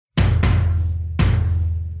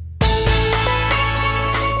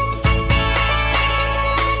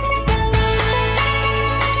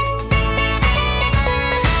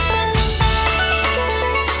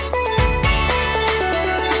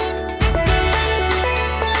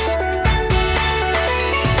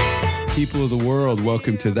people of the world.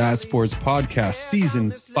 Welcome to That Sports Podcast,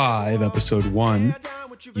 Season 5, Episode 1.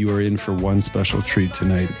 You are in for one special treat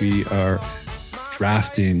tonight. We are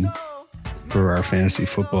drafting for our fantasy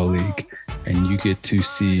football league, and you get to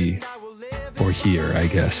see, or hear, I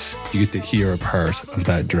guess. You get to hear a part of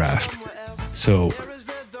that draft. So,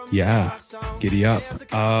 yeah, giddy up.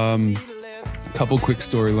 Couple quick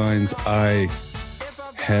storylines. I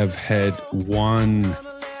have had one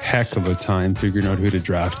heck of a time figuring out who to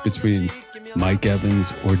draft between Mike Evans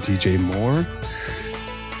or DJ Moore.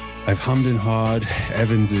 I've hummed and hawed.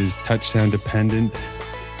 Evans is touchdown dependent.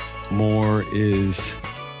 Moore is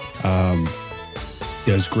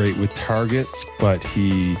does great with targets, but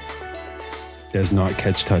he does not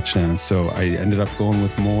catch touchdowns. So I ended up going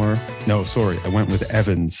with Moore. No, sorry, I went with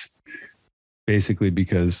Evans, basically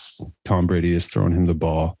because Tom Brady has thrown him the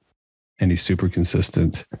ball and he's super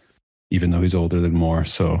consistent, even though he's older than Moore.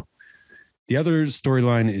 So the other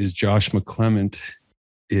storyline is Josh McClement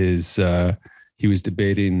is he was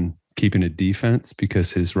debating keeping a defense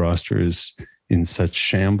because his roster is in such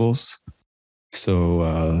shambles. So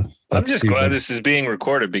I'm just glad this is being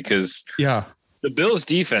recorded because the Bills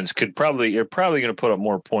defense you're probably going to put up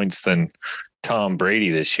more points than Tom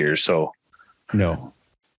Brady this year. So no,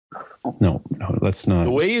 that's not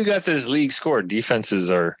the way you got this league scored.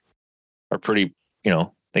 Defenses are pretty, they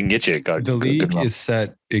can get you. The league is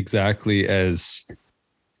set exactly as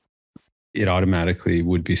it automatically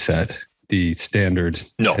would be set. The standard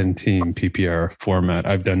 10-team PPR format.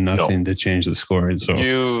 I've done nothing to change the scoring. So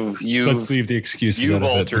let's leave the excuses. You've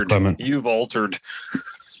altered. There's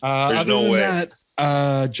no way.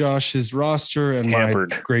 Josh's roster and my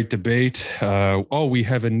great debate. We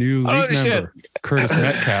have a new league member, Curtis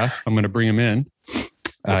Metcalf. I'm going to bring him in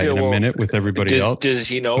a minute with everybody else. Does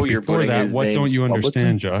he know you're putting his what name don't you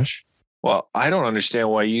understand, publicly? Josh? Well, I don't understand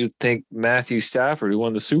why you think Matthew Stafford, who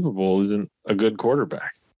won the Super Bowl, isn't a good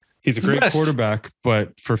quarterback. He's a great quarterback,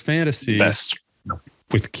 but for fantasy,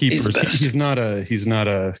 with keepers, he's not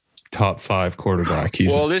a top 5 quarterback.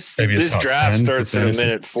 This draft starts in a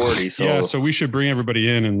minute 40. So we should bring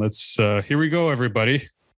everybody in and let's. Here we go, everybody.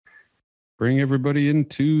 Bring everybody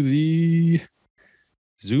into the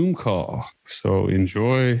Zoom call. So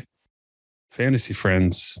enjoy Fantasy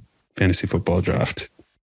Friends Fantasy Football Draft.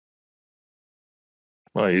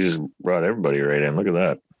 Well, you just brought everybody right in. Look at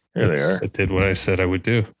that. There they are. I did what I said I would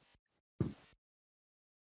do.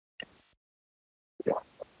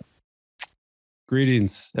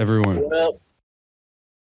 Greetings, everyone. Well,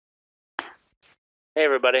 hey,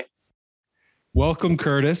 everybody. Welcome,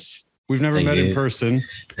 Curtis. We've never met in person.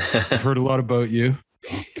 I've heard a lot about you.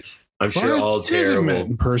 I'm sure all terrible. Met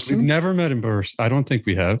in person. We've never met in person. I don't think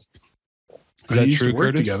we have. Is that true,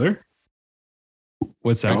 Curtis? Together.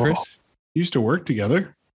 What's that, Chris? Used to work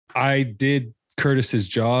together. I did Curtis's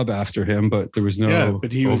job after him, but there was no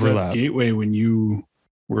but he overlap. Was at Gateway when you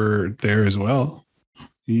were there as well.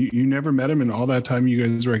 You never met him in all that time you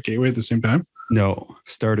guys were at Gateway at the same time? No.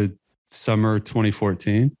 Started summer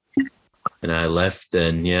 2014. And I left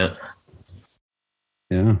then, yeah.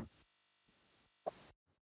 Yeah.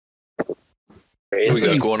 What we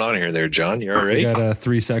got going on here there, John? You all right? We got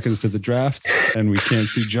 3 seconds to the draft, and we can't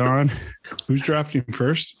see John. Who's drafting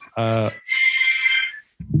first?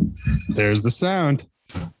 There's the sound.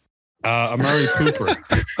 Amari Cooper.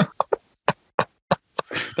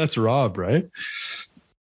 That's Rob, right?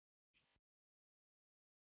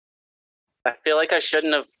 I feel like I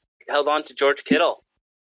shouldn't have held on to George Kittle.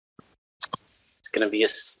 It's going to be a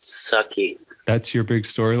sucky. That's your big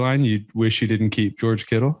storyline? You wish you didn't keep George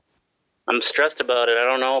Kittle? I'm stressed about it. I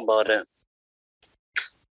don't know about it.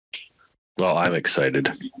 Well, I'm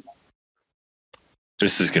excited.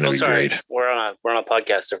 This is going to be great. We're on a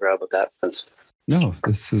podcast. I forgot about that. No,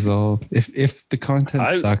 this is all. If the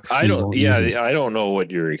content sucks, I don't know what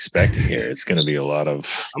you're expecting here. It's going to be a lot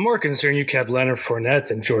of. I'm more concerned you kept Leonard Fournette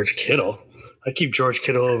than George Kittle. I keep George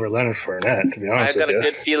Kittle over Leonard Fournette, to be honest with you. I've got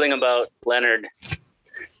a good feeling about Leonard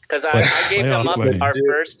because I gave him up one of our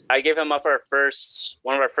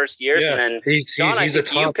first years, and then he's a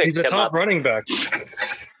top running back.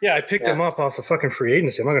 Yeah, I picked him up off the fucking free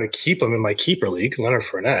agency. I'm not going to keep him in my keeper league. Leonard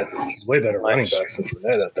Fournette, he's way better running backs than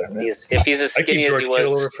Fournette out there, man. If he's as skinny as he was,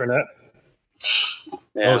 Kittle over Fournette.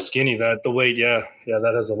 Yeah. Oh, skinny! That the weight,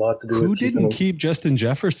 that has a lot to do. Who didn't keep Justin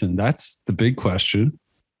Jefferson? That's the big question.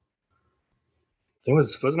 It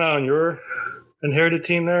wasn't that on your inherited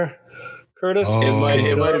team there, Curtis? Oh, it might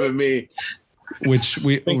have been me. Which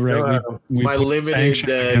we my limited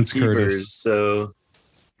against keepers. Curtis. So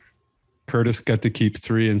Curtis got to keep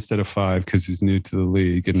 3 instead of 5 because he's new to the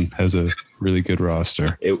league and has a really good roster.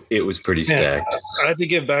 It was pretty stacked. I had to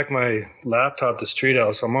give back my laptop to Street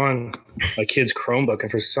House. I'm on my kid's Chromebook, and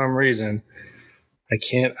for some reason, I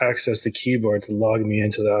can't access the keyboard to log me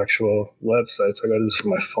into the actual website. So I got to do this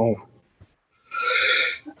from my phone.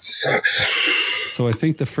 Sucks. So I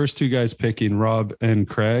think the first 2 guys picking, Rob and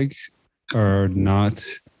Craig, are not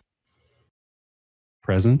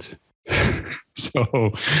present.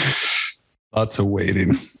 So lots of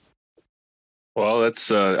waiting. Well, that's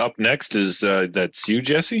up next is that's you,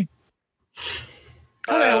 Jesse.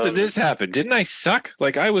 How the hell did this happen? Didn't I suck?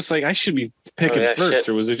 Like I was like I should be picking first, shit.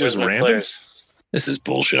 Or was it just random? Players? This is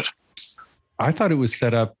bullshit. I thought it was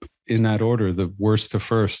set up in that order, the worst to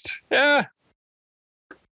first. Yeah.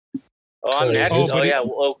 Oh, I'm next. Yeah.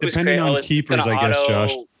 Well, depending on keepers, I guess,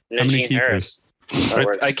 Josh. How many keepers?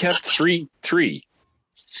 I kept 3.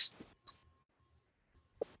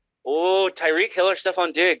 Oh, Tyreek Hill or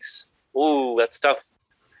Stephon Diggs. Ooh, that's tough.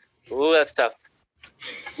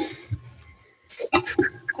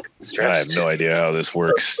 Stressed. I have no idea how this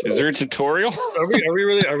works. Is there a tutorial? Are we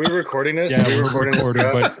recording this? Yeah, we're recording.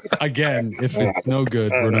 But again, if it's no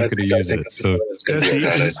good, we're not going to use it. So,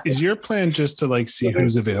 is your plan just to like see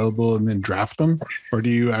who's available and then draft them, or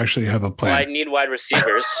do you actually have a plan? Well, I need wide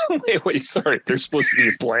receivers. Wait, sorry. There's supposed to be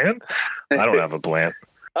a plan. I don't have a plan.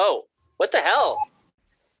 Oh, what the hell?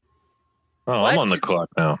 Oh, what? I'm on the clock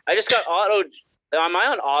now. I just got auto. Am I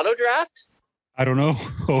on auto draft? I don't know.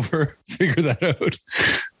 Figure that out.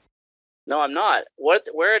 No, I'm not. What?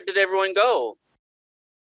 Where did everyone go?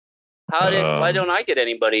 Why don't I get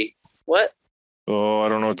anybody? What? Oh, I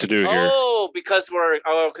don't know what to do here. Oh, because of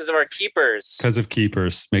our keepers. Because of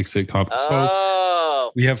keepers makes it complicated.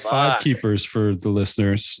 So we have 5 keepers for the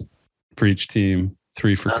listeners for each team,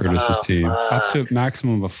 3 for Curtis's team, up to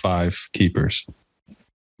maximum of 5 keepers.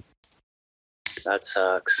 That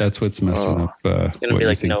sucks. That's what's messing up. It's gonna be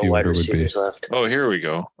like no wide receivers left. Oh, here we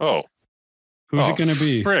go. Oh, who's it gonna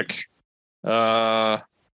be? Frick. I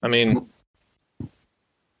mean,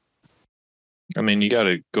 you got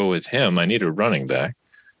to go with him. I need a running back.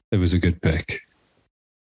 It was a good pick,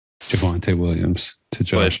 Javonte Williams to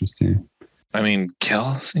Josh's team. I mean,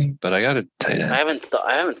 Kelsey, but I got a tight end. I haven't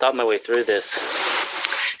thought my way through this.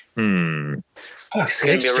 It's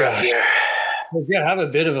gonna be a rough year. You gotta have a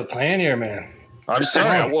bit of a plan here, man. I'm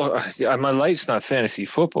sorry. Well, my life's not fantasy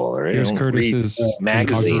football, right? Here's Curtis's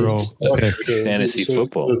magazines. Fantasy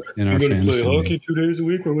football. In our fantasy. Play hockey 2 days a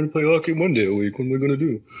week. We're going to play hockey 1 day a week. What are we going to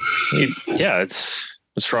do? Yeah,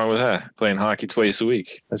 what's wrong with that? Playing hockey twice a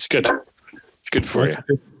week. That's good. It's good for you.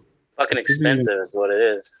 Fucking expensive is what it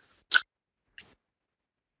is.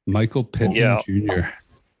 Michael Pittman Jr.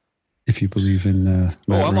 If you believe in.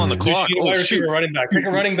 I'm on the clock. Shoot. Running back. Pick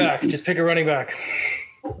a running back. Just pick a running back.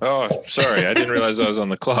 Oh, sorry. I didn't realize I was on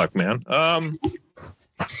the clock, man.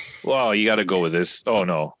 Well, you got to go with this. Oh,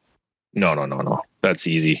 no. No. That's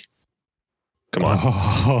easy. Come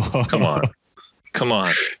on. Come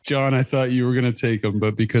on. John, I thought you were going to take him,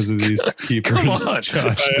 but because of these keepers, come on. Josh I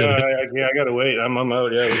got to wait. I'm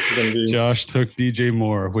out. Yeah, what's going to be? Josh took DJ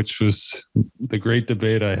Moore, which was the great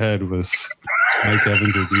debate I had was Mike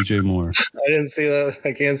Evans or DJ Moore. I didn't see that.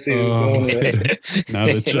 I can't see who's going there. Now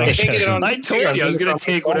that Josh I told you I was going to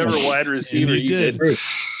take whatever wide receiver you did.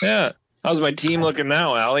 Yeah. How's my team looking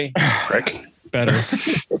now, Allie? Frick. Better.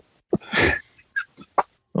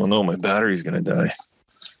 Oh, no, my battery's going to die.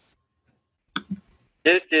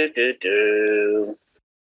 So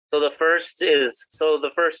the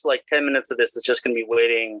first like 10 minutes of this is just going to be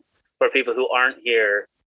waiting for people who aren't here.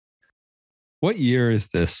 What year is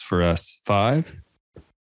this for us? 5?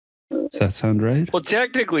 Does that sound right? Well,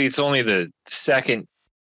 technically, it's only the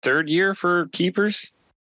third year for keepers.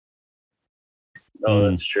 Oh,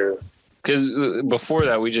 that's true. Because before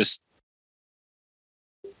that, we just...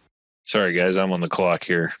 Sorry, guys, I'm on the clock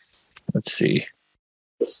here. Let's see.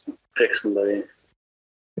 Just pick somebody.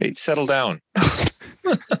 Hey, settle down.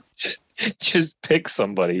 Just pick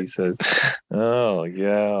somebody, he said. Oh,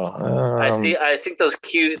 yeah. I think those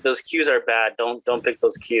cues are bad. Don't pick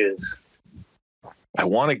those cues. I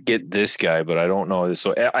want to get this guy, but I don't know.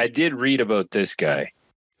 So I did read about this guy.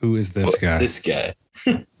 Who is this guy? This guy.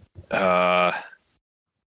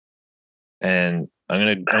 And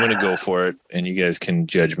I'm gonna go for it, and you guys can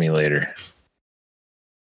judge me later.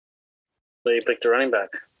 So you picked a running back.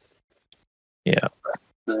 Yeah.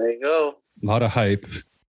 There you go. A lot of hype.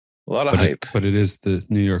 But it is the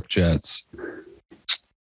New York Jets.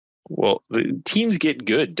 Well, the teams get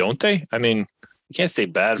good, don't they? I mean, you can't stay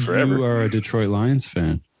bad forever. You are a Detroit Lions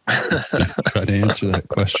fan. Try to answer that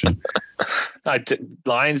question.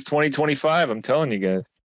 Lions 2025, I'm telling you guys.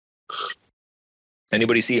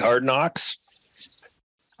 Anybody see Hard Knocks?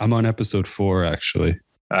 I'm on episode 4, actually.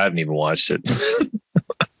 I haven't even watched it.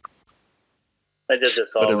 I did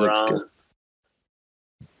this all wrong.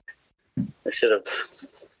 I should have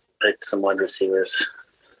picked some wide receivers.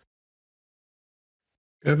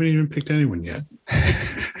 You haven't even picked anyone yet.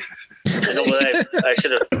 I know, but I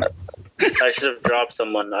should have dropped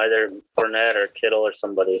someone, either Fournette or Kittle or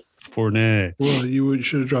somebody. Fournette. Well, you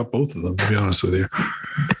should have dropped both of them, to be honest with you.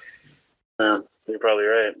 You're probably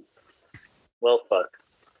right. Well, fuck.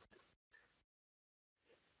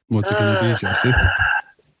 What's it going to be, Jesse?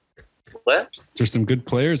 What? There's some good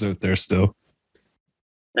players out there still.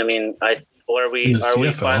 I mean, are we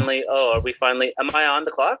finally? Am I on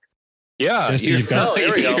the clock? Yeah. Jesse, you've got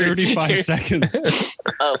there we go. 35 seconds.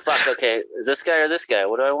 Oh, fuck. Okay. Is this guy or this guy?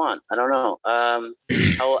 What do I want? I don't know.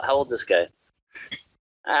 How old is this guy?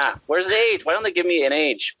 Where's the age? Why don't they give me an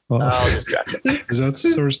age? I'll just draft him. Is that the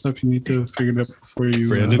sort of stuff you need to figure out before you...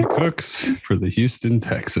 Brandon Cooks for the Houston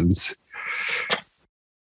Texans.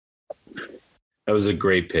 That was a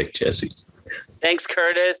great pick, Jesse. Thanks,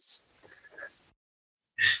 Curtis.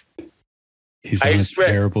 He's on a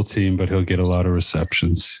terrible team, but he'll get a lot of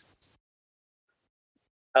receptions.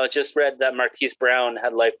 I just read that Marquise Brown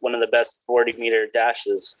had like one of the best 40-meter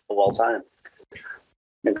dashes of all time.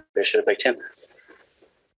 Maybe I should have picked him.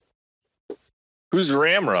 Who's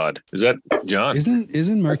Ramrod? Is that John?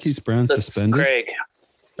 Isn't Marquise Brown suspended? That's Craig.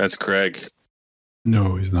 That's Craig.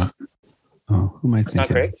 No, he's not. Oh, who am I It's not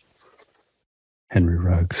thinking? Craig? Henry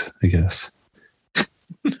Ruggs, I guess.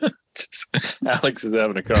 Alex is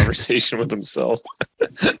having a conversation with himself.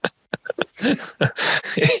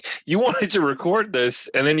 You wanted to record this,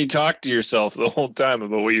 and then you talked to yourself the whole time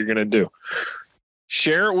about what you're going to do.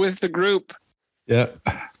 Share it with the group. Yeah.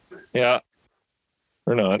 Yeah.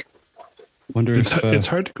 Or not. Wonder if It's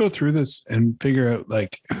hard to go through this and figure out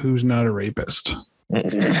like who's not a rapist.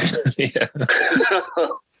 Yeah.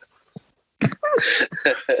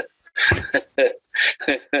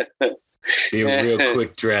 Be a real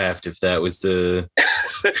quick draft if that was the...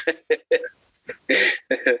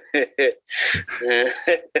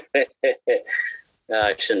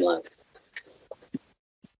 I shouldn't laugh.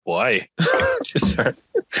 Why? Just sorry.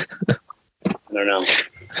 I don't know.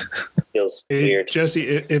 Feels weird. Jesse,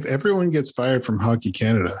 if everyone gets fired from Hockey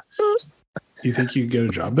Canada, you think you could get a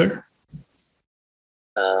job there?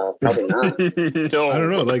 Probably not. No. I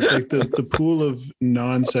don't know. Like the pool of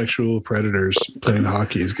non-sexual predators playing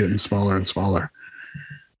hockey is getting smaller and smaller.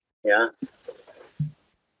 Yeah,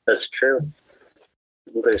 that's true.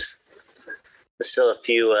 There's still a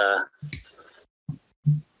few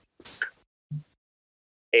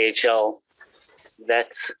AHL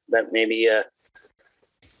vets that maybe I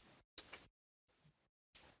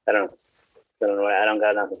don't know. I don't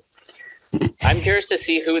got nothing. I'm curious to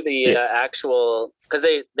see who the actual, because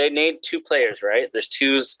they named two players, right? There's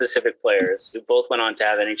two specific players who both went on to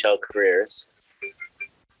have NHL careers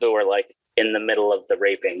who were like in the middle of the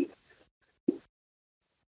raping.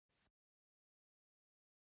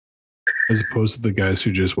 As opposed to the guys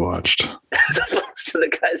who just watched. As opposed to the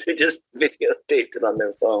guys who just videotaped it on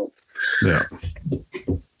their phone. Yeah.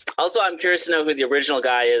 Also, I'm curious to know who the original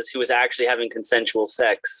guy is who was actually having consensual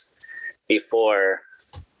sex before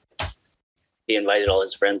he invited all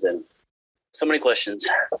his friends in. So many questions.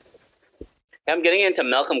 I'm getting into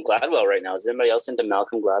Malcolm Gladwell right now. Is anybody else into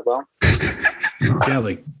Malcolm Gladwell? Yeah,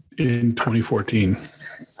 like in 2014.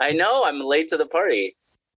 I know. I'm late to the party.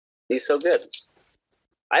 He's so good.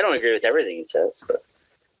 I don't agree with everything he says, but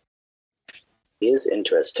he is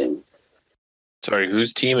interesting. Sorry,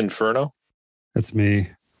 who's Team Inferno? That's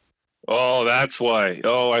me. Oh, that's why.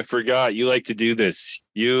 Oh, I forgot. You like to do this.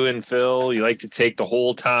 You and Phil, you like to take the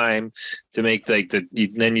whole time to make like then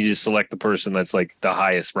you just select the person that's like the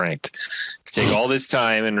highest ranked. Take all this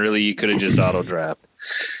time and really you could have just auto draft.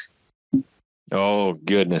 Oh,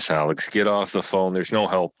 goodness, Alex. Get off the phone. There's no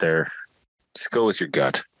help there. Just go with your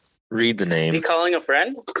gut. Read the name. Is he calling a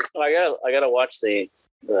friend? Oh, I gotta watch the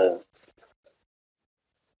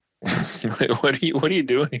What are you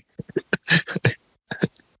doing?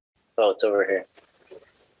 Oh, it's over here.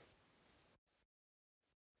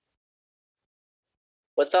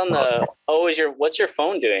 What's on the? Oh, what's your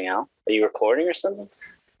phone doing, Al? Are you recording or something?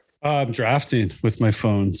 I'm drafting with my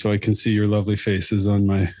phone, so I can see your lovely faces on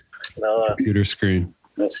my computer screen.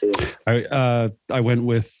 Let's see. I went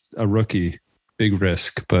with a rookie, big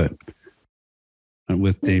risk, but I went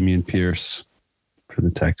with Damian Pierce for the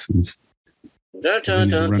Texans.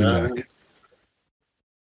 Running back.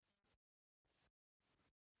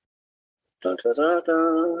 Dun, dun, dun,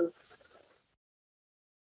 dun.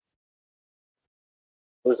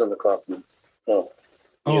 Who's on the clock now? Oh,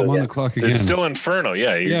 I'm on the clock again. It's still Inferno.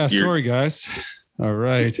 Yeah. Yeah. Sorry, guys. All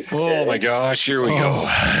right. Oh my gosh. Here we go.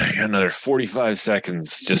 I got another 45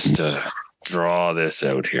 seconds just to draw this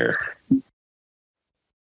out here.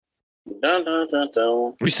 Dun, dun, dun,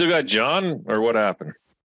 dun. We still got John, or what happened?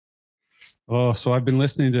 Oh, so I've been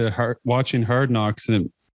listening to watching Hard Knocks,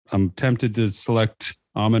 and I'm tempted to select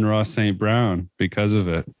Amon-Ra St. Brown because of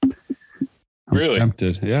it. Really?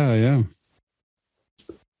 Tempted. Yeah, I am.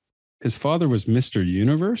 His father was Mr.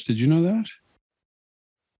 Universe. Did you know that?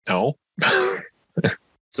 No.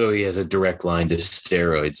 So he has a direct line to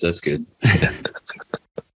steroids. That's good.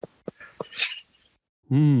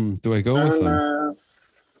 Do I go with him?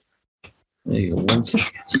 There you go. 1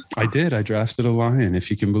 second. I did. I drafted a Lion, if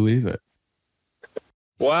you can believe it.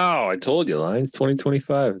 Wow. I told you, Lions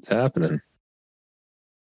 2025. It's happening.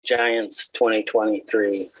 Giants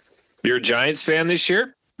 2023. You're a Giants fan this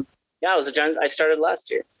year? Yeah, I was a Giants. I started last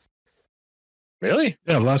year. Really?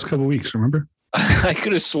 Yeah, last couple of weeks, remember? I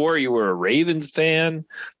could have swore you were a Ravens fan.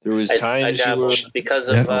 There was times you were because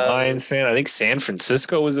of a Lions fan. I think San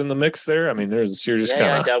Francisco was in the mix there. I mean, you're just kind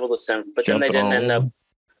of I dabbled with San, but then they didn't end up.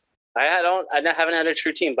 I haven't had a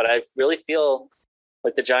true team, but I really feel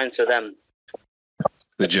like the Giants are them.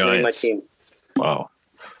 The Giants. Really my team. Wow.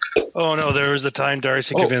 Oh no, there was the time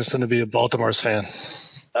Darcy convinced him to be a Baltimore's fan.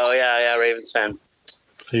 Oh yeah, Ravens fan.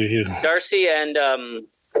 Darcy and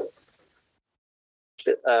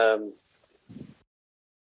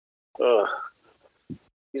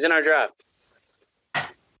he's in our draft.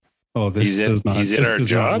 Oh, this does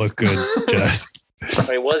not look good, Jess.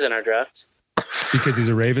 He was in our draft. Because he's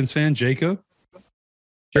a Ravens fan, Jacob?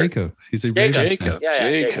 Jacob. He's a Ravens fan.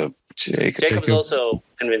 Jacob. Jacob's also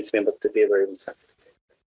convinced me to be a Ravens fan.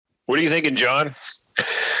 What are you thinking, John?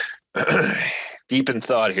 Deep in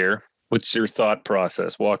thought here. What's your thought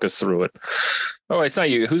process? Walk us through it. Oh, it's not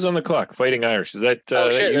you. Who's on the clock? Fighting Irish. Is that?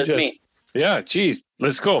 That's me. Yeah. Geez.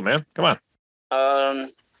 Let's go, man. Come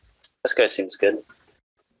on. This guy seems good.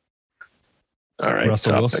 All right.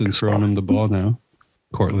 Russell Wilson throwing him the ball now.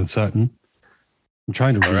 Cortland Sutton. I'm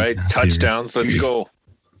trying to. All right. Touchdowns. Let's go.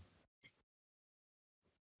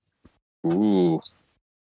 Ooh.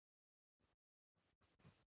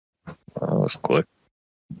 Oh, let's click.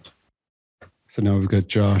 So now we've got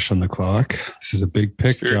Josh on the clock. This is a big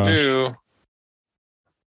pick, sure Josh. Do.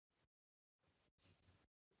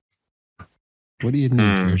 What do you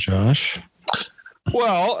need here, Josh?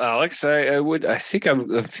 Well, Alex, I think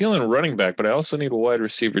I'm feeling running back, but I also need a wide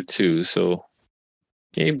receiver too. So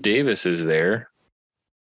Gabe Davis is there.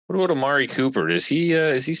 What about Amari Cooper? Is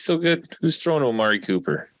he still good? Who's throwing to Amari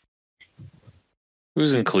Cooper?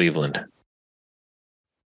 Who's in Cleveland?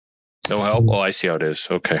 No help? Oh, I see how it is.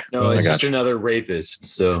 Okay. No, it's just another rapist.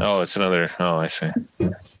 So. Oh, it's another. Oh, I see.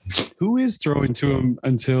 Who is throwing to him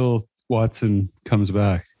until Watson comes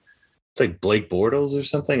back? It's like Blake Bortles or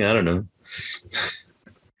something. I don't know.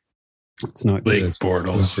 It's not Blake good.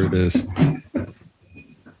 Bortles. Whoever it is.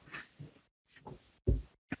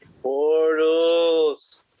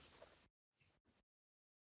 Bortles.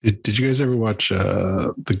 Did you guys ever watch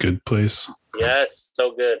The Good Place? Yes,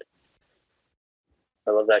 so good.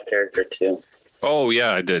 I love that character too. Oh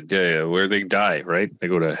yeah, I did. Yeah. Where they die, right? They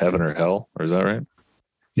go to heaven or hell, or is that right?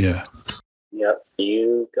 Yeah. Yep,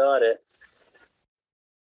 you got it.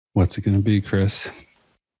 What's it going to be, Chris?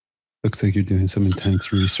 Looks like you're doing some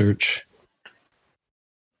intense research.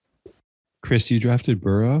 Chris, you drafted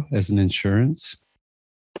Burrow as an insurance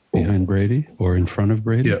behind Brady or in front of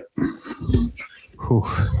Brady? Yep. Whew.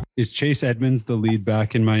 Is Chase Edmonds the lead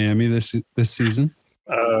back in Miami this season?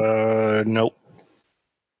 Nope.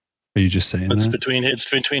 Are you just saying It's that? between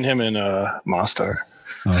him and Mostar.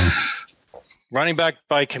 Oh. Running back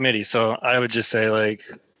by committee. So I would just say, like,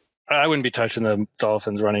 I wouldn't be touching the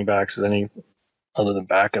Dolphins running backs as any other than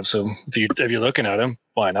backup. So if you're looking at him,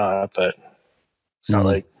 why not? But it's not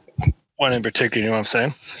like one in particular. You know what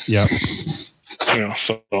I'm saying? Yeah. You know,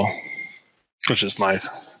 so which is my.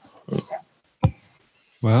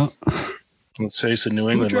 Well, let's say some New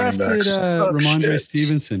Who England running drafted backs. Ramondre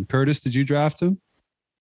Stevenson? Curtis, did you draft him?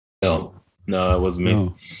 No, that wasn't me.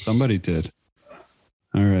 No, somebody did.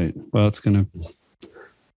 All right. Well, it's going to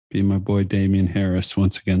be my boy Damian Harris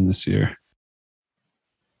once again this year.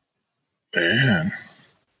 Man.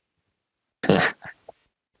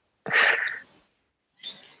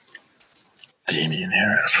 Damian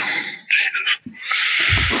Harris.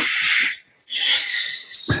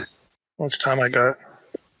 Jesus. How much time I got?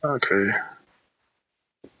 Okay.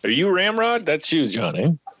 Are you Ramrod? That's you, John,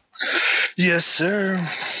 eh? Yes, sir.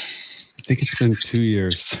 I think it's been 2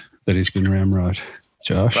 years that he's been Ramrod.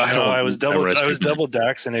 Josh? I was double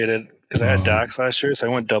vaccinated Because I had Dax last year, so I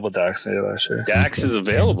went double Dax last year. Dax is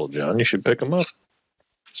available, John. You should pick him up.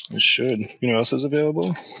 I should. You know who else is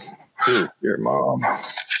available? Who? Your mom.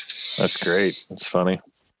 That's great. That's funny.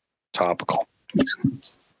 Topical.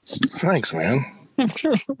 Thanks, man. That's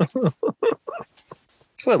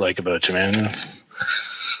what I like about you, man.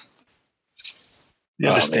 You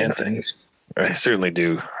understand things. I certainly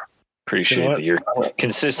do. Appreciate that you're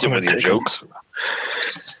consistent with your jokes.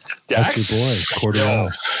 That's your boy, Cordero.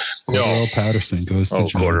 Cordero Patterson goes to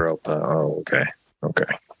John. Cordero. Oh, okay.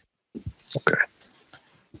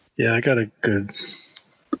 Yeah, I got a good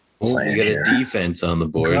plan. You got a defense on the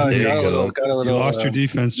board. There you go. You lost your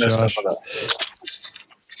defense, Josh.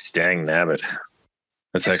 Dang nabbit.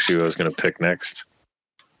 That's actually what I was going to pick next.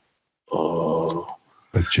 Oh.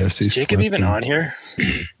 But Jesse, is Jacob even on here?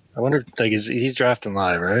 I wonder, like, he's drafting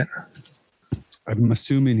live, right? I'm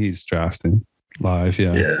assuming he's drafting live.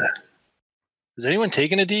 Yeah. Has anyone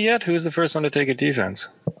taken a D yet? Who's the first one to take a defense?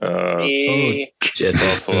 Jesse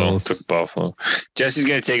Buffalo took Buffalo. Jesse's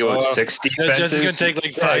going to take about 6 defenses. Jesse's going to take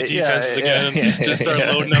like 5 defenses again. Just start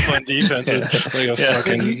loading up on defenses. Like a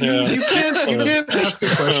fucking. You can't ask a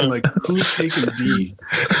question like who's taking D.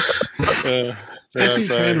 This is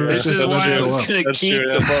why I was going to keep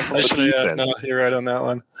the Buffalo defense. No, you're right on that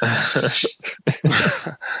one.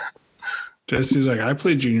 Jesse's like, I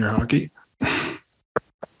played junior hockey. I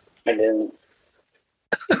didn't.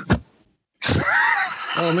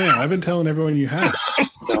 Oh man, I've been telling everyone you have.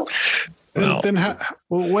 No. Then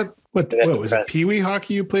what was it? Pee wee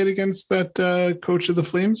hockey you played against that coach of the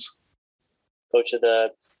Flames? Coach of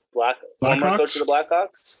the former coach of the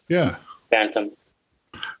Blackhawks? Yeah. Phantom.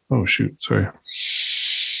 Oh shoot, sorry.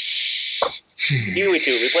 Pee Wee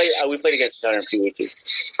 2. We played against each other in Pee Wee 2.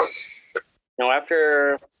 Now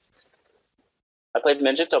after I played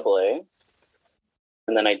midget AA,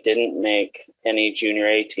 and then I didn't make any junior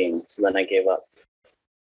A team, so then I gave up.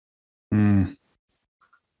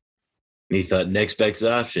 He thought next best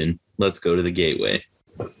option, let's go to the Gateway.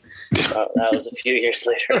 That was a few years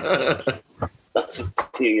later. That's a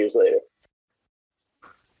few years later.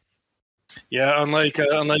 Yeah, unlike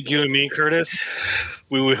you and me, Curtis,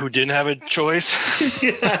 who didn't have a choice.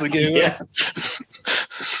 The Gateway.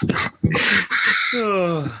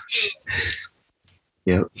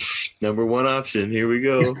 Yep. Number one option. Here we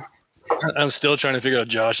go. I'm still trying to figure out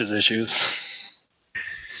Josh's issues.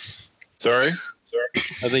 Sorry?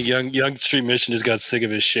 I think young Street Mission just got sick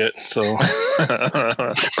of his shit. So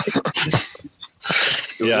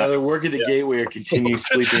It was either work at the Gateway or continue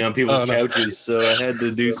sleeping on people's couches, so I had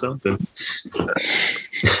to do something.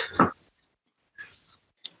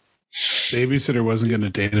 Babysitter wasn't going to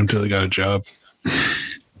date him till he got a job.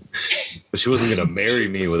 But she wasn't going to marry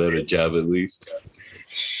me without a job, at least.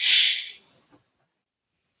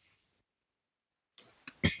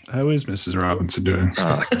 How is Mrs. Robinson doing?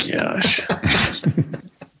 Oh, gosh.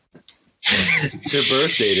 It's her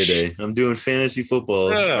birthday today. I'm doing fantasy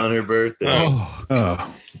football on her birthday.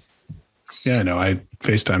 Oh. Yeah, I know. I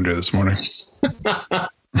FaceTimed her this morning.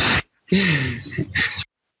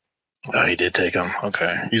 Oh, he did take him.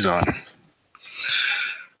 Okay, he's on.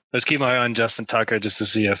 Let's keep my eye on Justin Tucker just to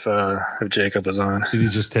see if Jacob is on. Did he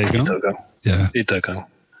just take him? He took him. Yeah. He took him.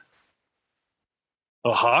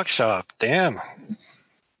 Oh, Hawk Shop. Damn.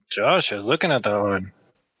 Josh, I was looking at that one.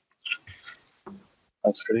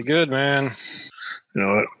 That's pretty good, man. You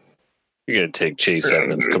know what? You're going to take Chase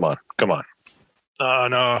Edmonds. Come on. Oh,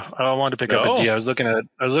 no. I don't want to pick up a D. I was looking at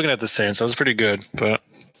the Saints. That was pretty good, but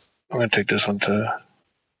I'm going to take this one to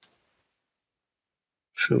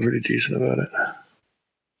feel pretty decent about it.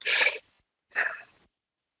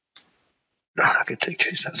 No, I could take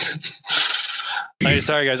Chase Edmonds. Hey,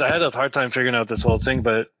 sorry, guys. I had a hard time figuring out this whole thing,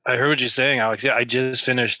 but I heard what you're saying, Alex. Yeah, I just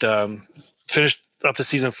finished up to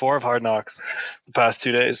season 4 of Hard Knocks the past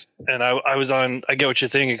 2 days, and I was on. I get what you're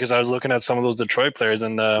thinking because I was looking at some of those Detroit players,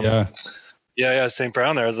 and St.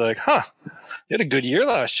 Brown there. I was like, you had a good year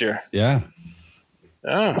last year. Yeah.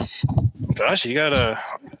 Oh, gosh, you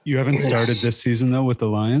haven't started this season though with the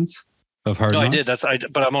Lions of Hard Knocks? No, I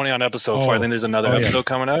did. but I'm only on episode 4. I think there's another episode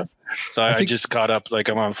coming out, so I just caught up. Like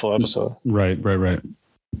I'm on full episode. Right.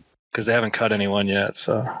 Because they haven't cut anyone yet,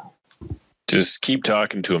 so. Just keep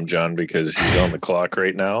talking to him, John, because he's on the clock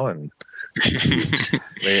right now, and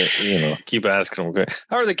keep asking him.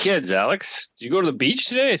 How are the kids, Alex? Did you go to the beach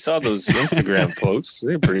today? I saw those Instagram posts.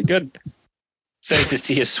 They're pretty good. It's nice to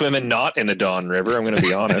see you swimming not in the Don River. I'm going to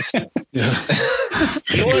be honest. Yeah.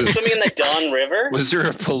 You were swimming in the Don River? Was there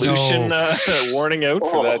a pollution warning out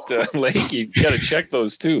for that lake? You got to check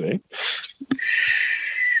those too,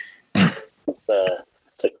 eh? It's a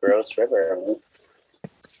gross river.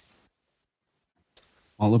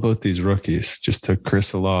 All about these rookies. Just took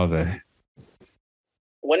Chris Olave.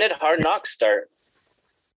 When did Hard Knocks start?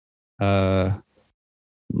 Month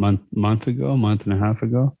and a half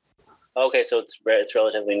ago. Okay, so it's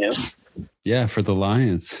relatively new. Yeah, for the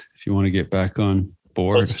Lions. If you want to get back on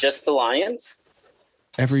board. Oh, it's just the Lions?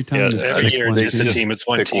 Every time. Yeah, it's every just year one it's a team. team. It's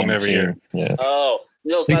one team every year. Yeah. Oh,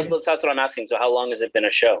 no, that's what I'm asking. So how long has it been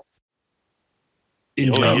a show?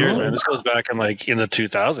 In years, man. This goes back in the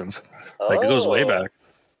 2000s. Like it goes way back.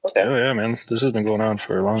 Okay. Oh yeah, man. This has been going on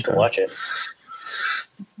for a long time. Watch it.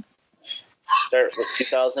 Start with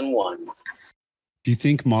 2001. Do you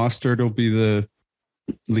think Mostert will be the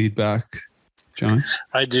lead back, John?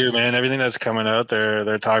 I do, man. Everything that's coming out,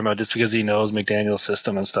 they're talking about just because he knows McDaniel's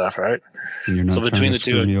system and stuff, right? And you're not so between the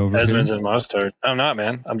two, Edmonds here? and Mostert, I'm not,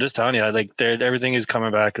 man. I'm just telling you, everything is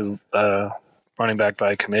coming back as running back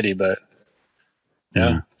by committee, but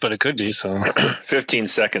yeah, but it could be. So 15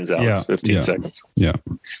 seconds, Alex. Yeah, 15 seconds. Yeah.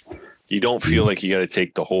 You don't feel like you got to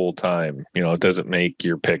take the whole time. You know, it doesn't make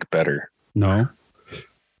your pick better. No.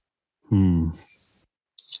 Now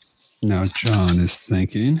John is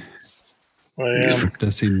thinking. What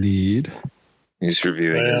does he need? He's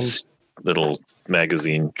reviewing his little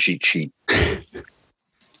magazine cheat sheet.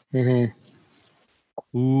 Mm-hmm.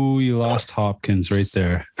 Ooh, you lost Hopkins right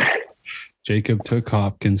there. Jacob took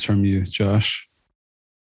Hopkins from you, Josh.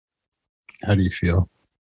 How do you feel?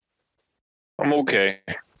 I'm okay.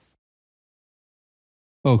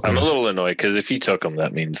 Okay. I'm a little annoyed because if he took him,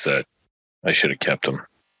 that means that I should have kept him.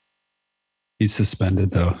 He's suspended,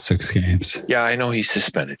 though, 6 games. Yeah, I know he's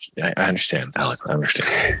suspended. I understand, Alex. I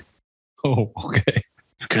understand. Oh, okay.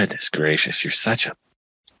 Goodness gracious. You're such a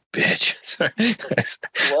bitch. Sorry.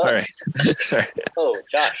 All right. Sorry. Oh,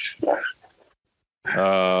 Josh.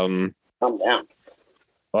 Calm down.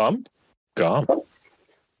 Well, I'm gone.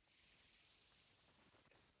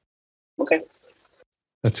 Okay.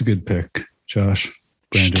 That's a good pick, Josh.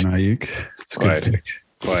 Brandon Ayuk. It's a good pick.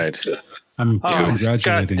 Quiet. I'm God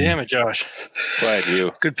congratulating damn it, Josh. Quiet,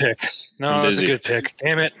 you. Good pick. No, it's a good pick.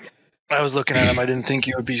 Damn it. I was looking at him. I didn't think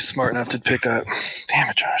you would be smart enough to pick that. Damn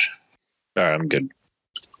it, Josh. All right, I'm good.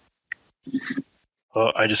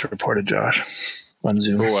 Oh, I just reported Josh on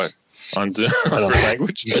Zoom. For what? On Zoom? For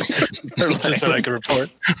language? Just so I could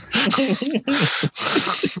report.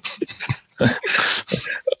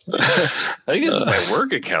 I think this is my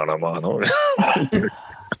work account I'm on.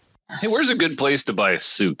 Hey, where's a good place to buy a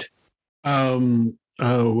suit? What do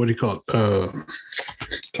you call it?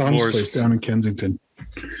 Tom's place down in Kensington.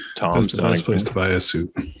 Tom's That's the best place to buy a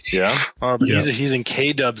suit. Yeah? But he's in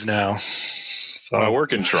K-Dubs now. So I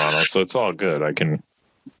work in Toronto, so it's all good. I can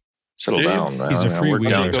settle down. He's a free week.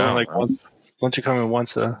 Downtown. Once you come in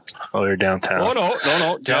once you're downtown. Oh no,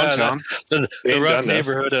 downtown. The rough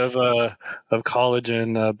neighborhood of College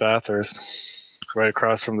and Bathurst, right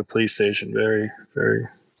across from the police station. Very, very,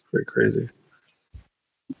 very crazy.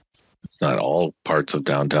 Not all parts of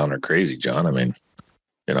downtown are crazy, John. I mean,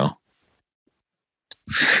 you know.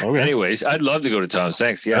 Okay. Anyways, I'd love to go to Tom's.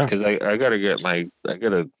 Thanks. Yeah, because I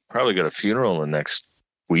gotta probably got a funeral in the next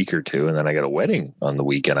week or two, and then I got a wedding on the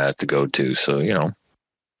weekend I have to go to. So, you know.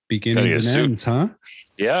 Beginnings and ends, huh?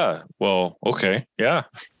 Yeah. Well, okay. Yeah.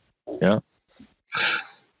 Yeah.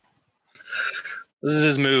 This is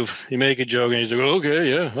his move. You make a joke and he's like,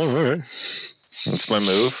 okay, yeah, all right. That's my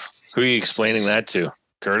move. Who are you explaining that to?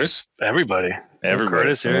 Curtis? Everybody.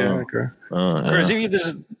 Curtis, yeah. Curtis,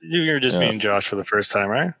 you're just meeting Josh for the first time,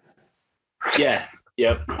 right? Yeah.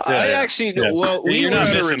 Yep. I actually, well, we were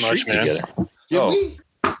at a retreat together. We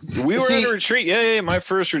were at a retreat. Yeah. My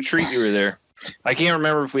first retreat, you were there. I can't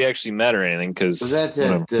remember if we actually met or anything. Was that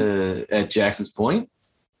at Jackson's Point?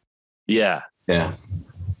 Yeah. Yeah.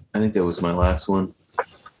 I think that was my last one.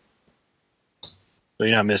 But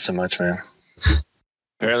you're not missing much, man.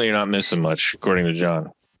 Apparently you're not missing much, according to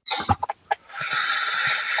John.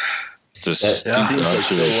 Just that seems like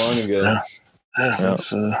so long ago.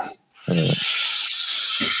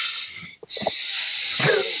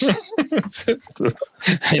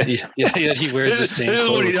 He wears the same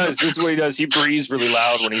clothes. This is what he does. He breathes really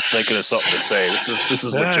loud when he's thinking of something to say. This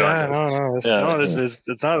is what John does. It's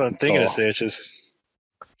not what I'm thinking to say. It's just,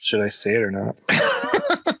 should I say it or not?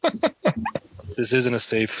 This isn't a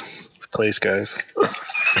safe place, guys.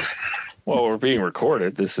 Well, we're being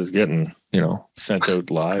recorded. This is getting, sent out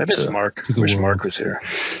live. I miss Mark. Wish Mark was here.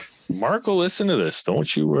 Mark will listen to this.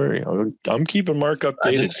 Don't you worry. I'm keeping Mark updated.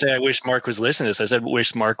 I didn't say I wish Mark was listening to this. I said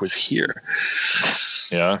wish Mark was here.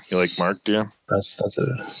 Yeah, you like Mark, do you? That's it.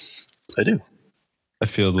 I do. I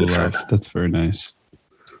feel the love. That's very nice.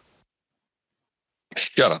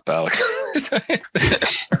 Shut up, Alex.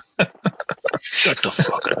 Shut the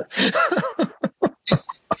fuck up.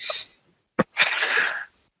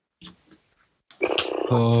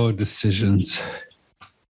 Oh, decisions.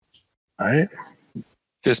 All right.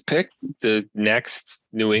 Just pick the next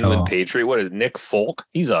New England Patriot. What is it, Nick Folk?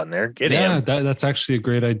 He's on there. Get him. That's actually a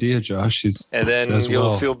great idea, Josh. And then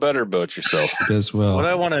you'll feel better about yourself. As well. What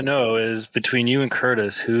I want to know is between you and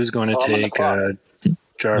Curtis, who's going to take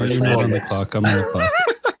Jarvis Landry? Landry? On the clock. I'm on the clock.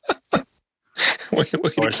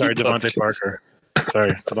 Devontae Parker.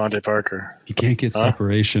 Sorry, Devontae Parker. He can't get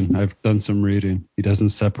separation. I've done some reading. He doesn't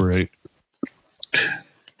separate.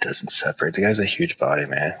 Doesn't separate. The guy's a huge body,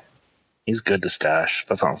 man. He's good to stash.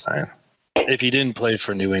 That's all I'm saying. If he didn't play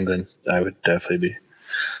for New England, I would definitely be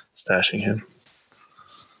stashing him.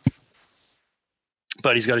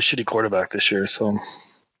 But he's got a shitty quarterback this year, so.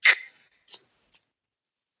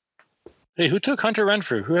 Hey, who took Hunter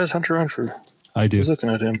Renfrew? Who has Hunter Renfrew? I do. Who's looking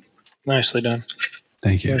at him? Nicely done.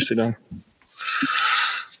 Thank you. Nicely done.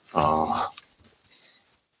 Oh.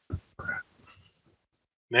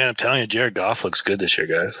 Man, I'm telling you, Jared Goff looks good this year,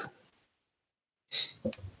 guys.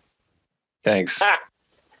 Thanks. All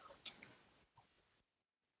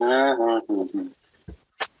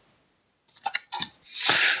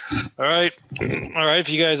right. If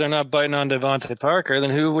you guys are not biting on Devontae Parker,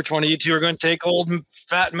 then which one of you two are going to take old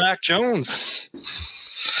fat Mac Jones?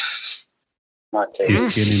 Not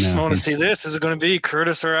He's skinny now. I want to see this. Is it going to be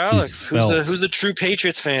Curtis or Alex? Who's a true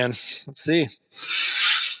Patriots fan? Let's see.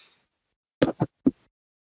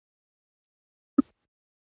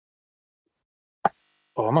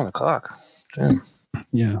 Oh, I'm on the clock. Damn.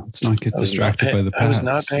 Yeah, let's not get distracted by the Pats. I was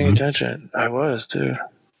not paying attention. I was, dude.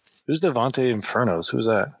 Who's Devontae Infernos? Who's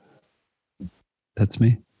that? That's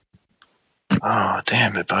me. Oh,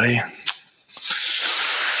 damn it, buddy.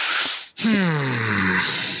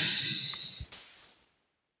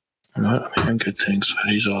 I'm not hearing good things,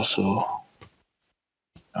 but he's also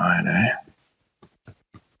 9,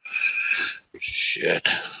 Shit.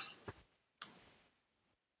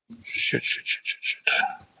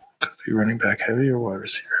 Could be running back heavy or wide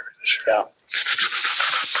receiver heavy this year. Yeah.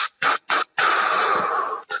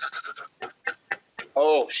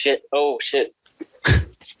 Oh shit!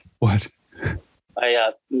 What?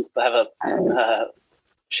 I have a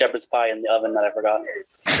shepherd's pie in the oven that I forgot.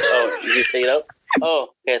 Oh, did you take it out?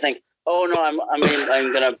 Oh, okay. Thank you. Oh no,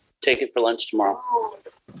 I'm gonna take it for lunch tomorrow.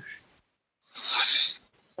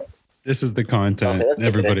 This is the content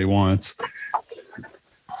everybody wants.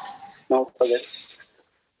 No, it's okay.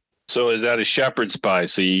 So is that a shepherd's pie?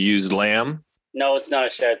 So you use lamb? No, it's not a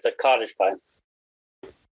shepherd. It's a cottage pie.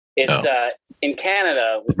 It's in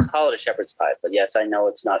Canada we call it a shepherd's pie, but yes, I know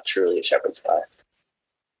it's not truly a shepherd's pie.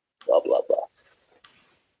 Blah blah blah.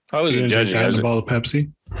 I was judging. A bottle of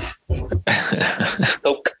Pepsi.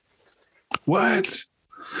 Coke. What?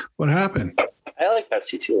 What happened? I like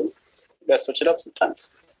Pepsi too. You gotta switch it up sometimes.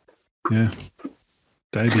 Yeah.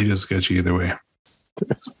 Diabetes gets you either way.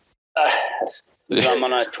 I'm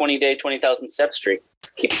on a 20-day, 20,000 step streak.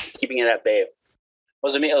 Keeping it at bay.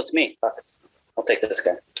 Was it me? Oh, it's me. Fuck. I'll take this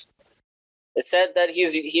guy. It said that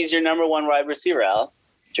he's your number one wide receiver, Al.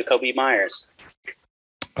 Jacoby Myers.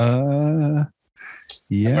 Yeah.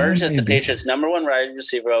 Emerged as the Patriots' number one wide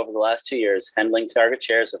receiver over the last 2 years, handling target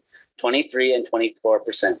shares of 23 and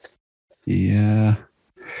 24%. Yeah.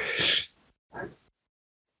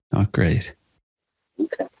 Not great.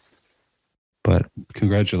 Okay. But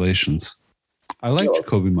congratulations. I like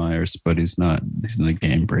Jacoby Myers, but he's not a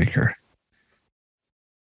game breaker.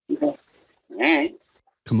 Okay. All right.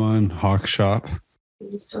 Come on, Hawk Shop. Are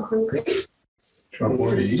you still hungry?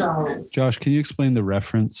 Josh, can you explain the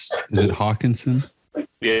reference? Is it Hawkinson?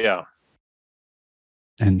 Yeah.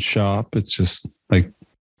 And shop, it's just like,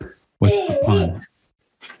 what's the pun?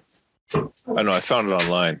 I know. I found it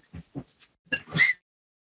online.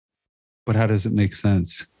 But how does it make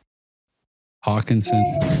sense? Hawkinson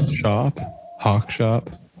shop? Hawk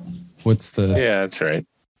shop? What's the... Yeah, that's right.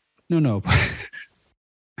 No.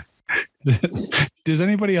 Does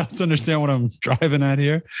anybody else understand what I'm driving at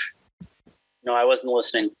here? No, I wasn't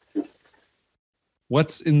listening.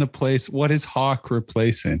 What's in the place? What is Hawk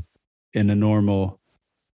replacing in a normal...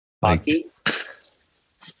 Hockey?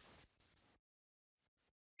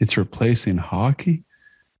 It's replacing hockey?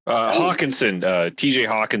 Hawkinson, TJ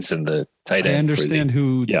Hawkinson, the tight end. I understand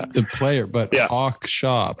the player, but Hawk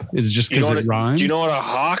Shop is just because it rhymes. Do you know what a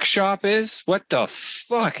Hawk Shop is? What the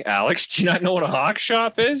fuck, Alex? Do you not know what a Hawk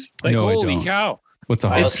Shop is? Like, no, holy cow! What's a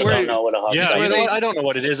Hawk Shop? I don't know what a Hawk Shop is. I don't know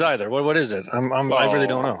what it is either. What is it? I really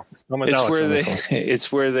don't know.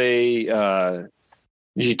 It's where they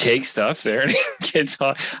you take stuff there and kids.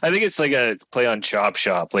 I think it's like a play on Chop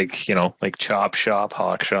Shop, like Chop Shop,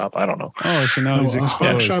 Hawk Shop. I don't know. Oh, so now he's exposed.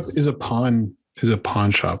 Hawk Shop is a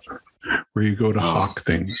pawn shop. where you go to hawk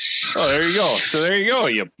things. Oh, there you go. So there you go.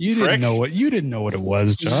 You didn't know what it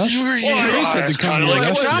was, Josh. It's kind of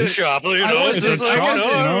like a chop shop. It's a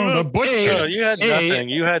chop, the butcher. You had nothing.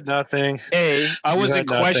 You had nothing. I wasn't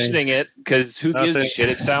questioning it because who gives a shit?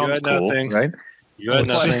 It sounds cool, right?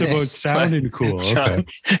 It's just about sounding cool. Okay.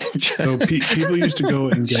 So people used to go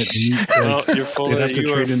and get meat. You're full they'd of, have to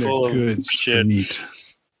trade in their goods for meat.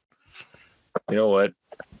 You know what?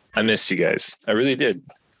 I missed you guys. I really did.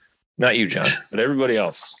 Not you, John, but everybody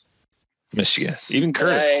else. Missed you guys. Even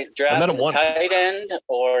Curtis. I met him once. Tight end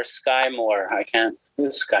or Sky Moore? I can't.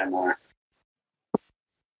 Who's Sky Moore?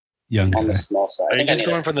 Young on guy. the small side. Are you just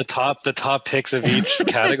going from the top picks of each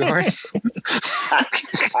category?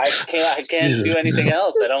 I can't do anything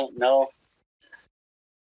else. I don't know.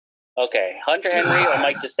 Okay, Hunter Henry or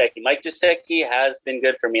Mike Gesicki. Mike Gesicki has been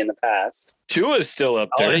good for me in the past. Tua's still up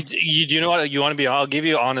there. You know what? You want to be? I'll give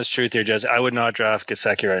you honest truth here, Jess. I would not draft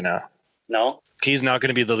Gesicki right now. No, he's not going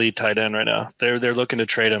to be the lead tight end right now. They're looking to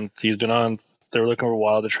trade him. He's been on. They're looking for a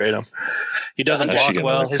while to trade him. He doesn't block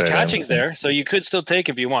well. His catching's there, so you could still take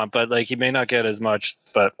if you want, but like he may not get as much.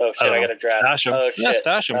 But oh shit, I got to draft. Stash him. Oh shit, yeah,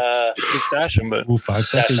 stash him. Stash him. But 5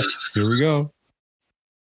 seconds. Here we go.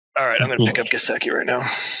 All right, I'm going to pick up Gesicki right now.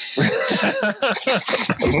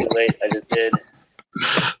 Wait, I just did.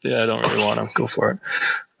 Yeah, I don't really want him. Go for it.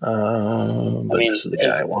 But this is the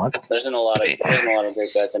guy I want. There isn't a lot of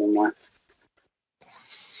great guys anymore.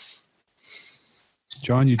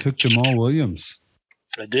 John, you took Jamal Williams.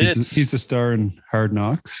 I did. He's a star in Hard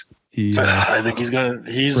Knocks. I think he's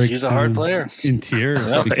a hard player. In tears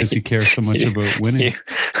because he cares so much about winning.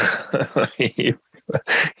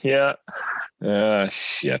 Yeah.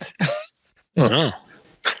 Shit.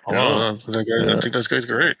 I think this guy's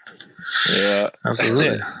great. Yeah,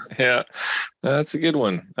 absolutely. Yeah, that's a good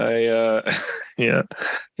one. Yeah.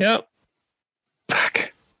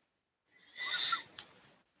 Fuck.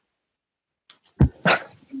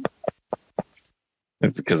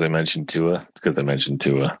 It's because I mentioned Tua.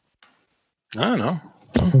 I don't know.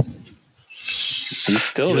 He's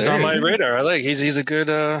still he was there, on my radar. I like. He's a good.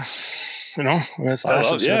 He's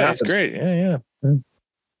great. Yeah.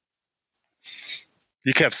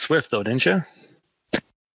 You kept Swift though, didn't you?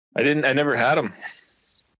 I didn't. I never had him.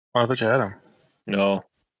 Oh, I thought you had him. No.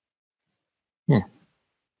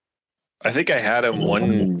 I think I had him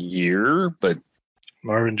 1 year, but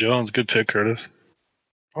Marvin Jones, good pick, Curtis.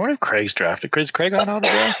 I wonder if Craig's drafted. Is Craig on auto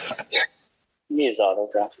draft? He is auto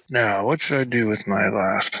draft. Now, what should I do with my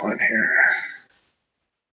last one here?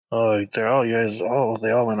 Oh, they're all yours. Oh,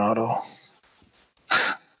 they all went auto.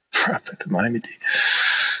 Crap at the Miami D.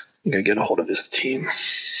 I'm gonna get a hold of his team.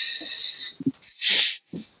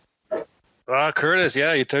 Curtis,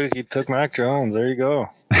 yeah, you took Mac Jones. There you go.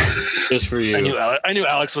 Just for you. I knew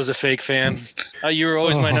Alex was a fake fan. You were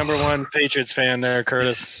always my number one Patriots fan there,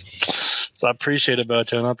 Curtis. So I appreciate it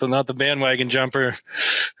about you. Not the bandwagon jumper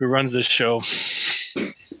who runs this show.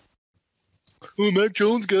 Oh, Mac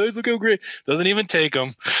Jones, guys, look how great. Doesn't even take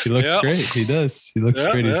him. He looks great. He does. He looks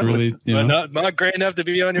great. He's really, not great enough to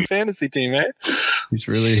be on your fantasy team, eh? He's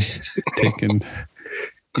really taken.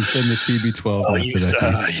 He's done the TB12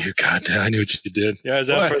 after you got that. I knew what you did. Yeah, is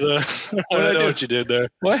that for the? I know what you did there.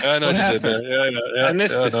 What? I know what you did there. Yeah. I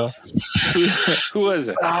missed it. Who was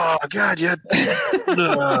it? Oh God, yeah.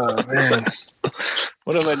 Oh man.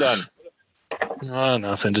 What have I done? Oh,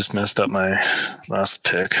 nothing. Just messed up my last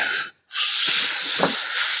pick.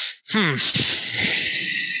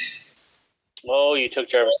 Oh, you took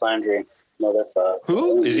Jarvis Landry. Motherfucker.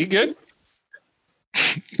 Who? Is he good?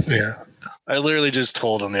 Yeah. I literally just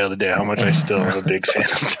told him the other day how much I still am a big fan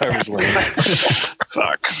of Jarvis Landry.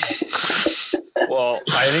 Fuck. Well,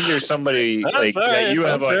 I think there's somebody that you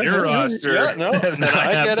have on your roster. Yeah, no,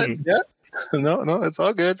 I get it. Yeah. No, it's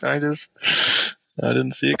all good. I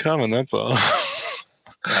didn't see it coming. That's all.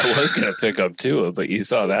 I was going to pick up Tua, but you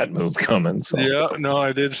saw that move coming. So. Yeah, no,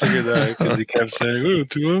 I did figure that because he kept saying, "Oh,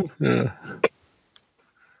 Tua." Yeah.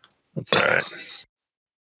 That's all right.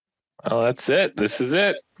 Well, that's it. This is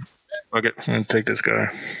it. Okay, I'm going to take this guy.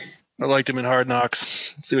 I liked him in Hard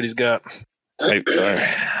Knocks. Let's see what he's got. Yeah.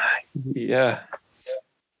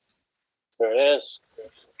 There it is.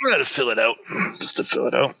 I'm going to fill it out. Just to fill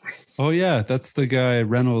it out. Oh, yeah. That's the guy,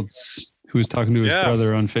 Reynolds, who was talking to his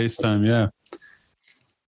brother on FaceTime. Yeah.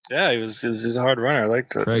 Yeah, he was a hard runner. I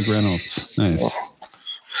liked it. Craig Reynolds. Nice. So,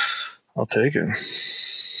 I'll take him.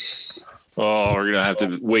 Oh, we're gonna have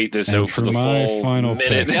to wait this out for the full final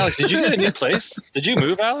minute. pick. Alex, did you get a new place? Did you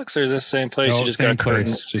move, Alex, or is this the same place? No, You just same got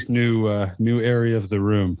curtains. place, just new area of the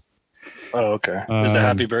room. Oh, okay. Is the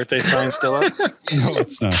happy birthday sign still up? No,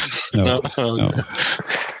 it's not. No.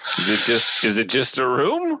 Is it just a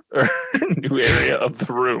room or a new area of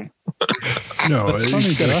the room? No, is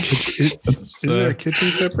there a kitchen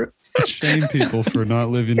separate? Shame people for not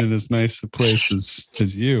living in as nice a place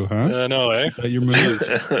as you, huh? No, Is that your move?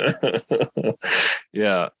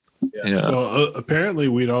 Yeah. Well, apparently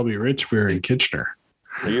we'd all be rich if we were in Kitchener.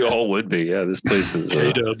 You all would be. Yeah, this place is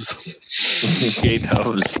K-Dubs.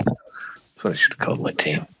 K-Dubs. That's what I should have called my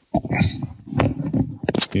team.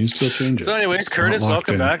 Can you still change it? So anyways, Curtis,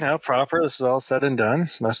 welcome back. Now proper. This is all said and done.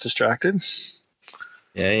 Less distracted.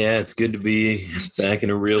 Yeah. It's good to be back in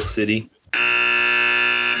a real city.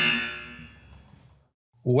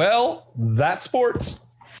 Well, that's sports.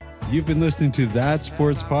 You've been listening to That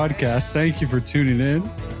Sports Podcast. Thank you for tuning in.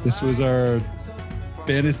 This was our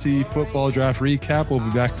fantasy football draft recap. We'll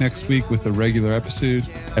be back next week with a regular episode.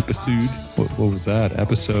 What was that?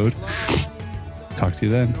 Episode. Talk to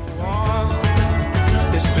you then.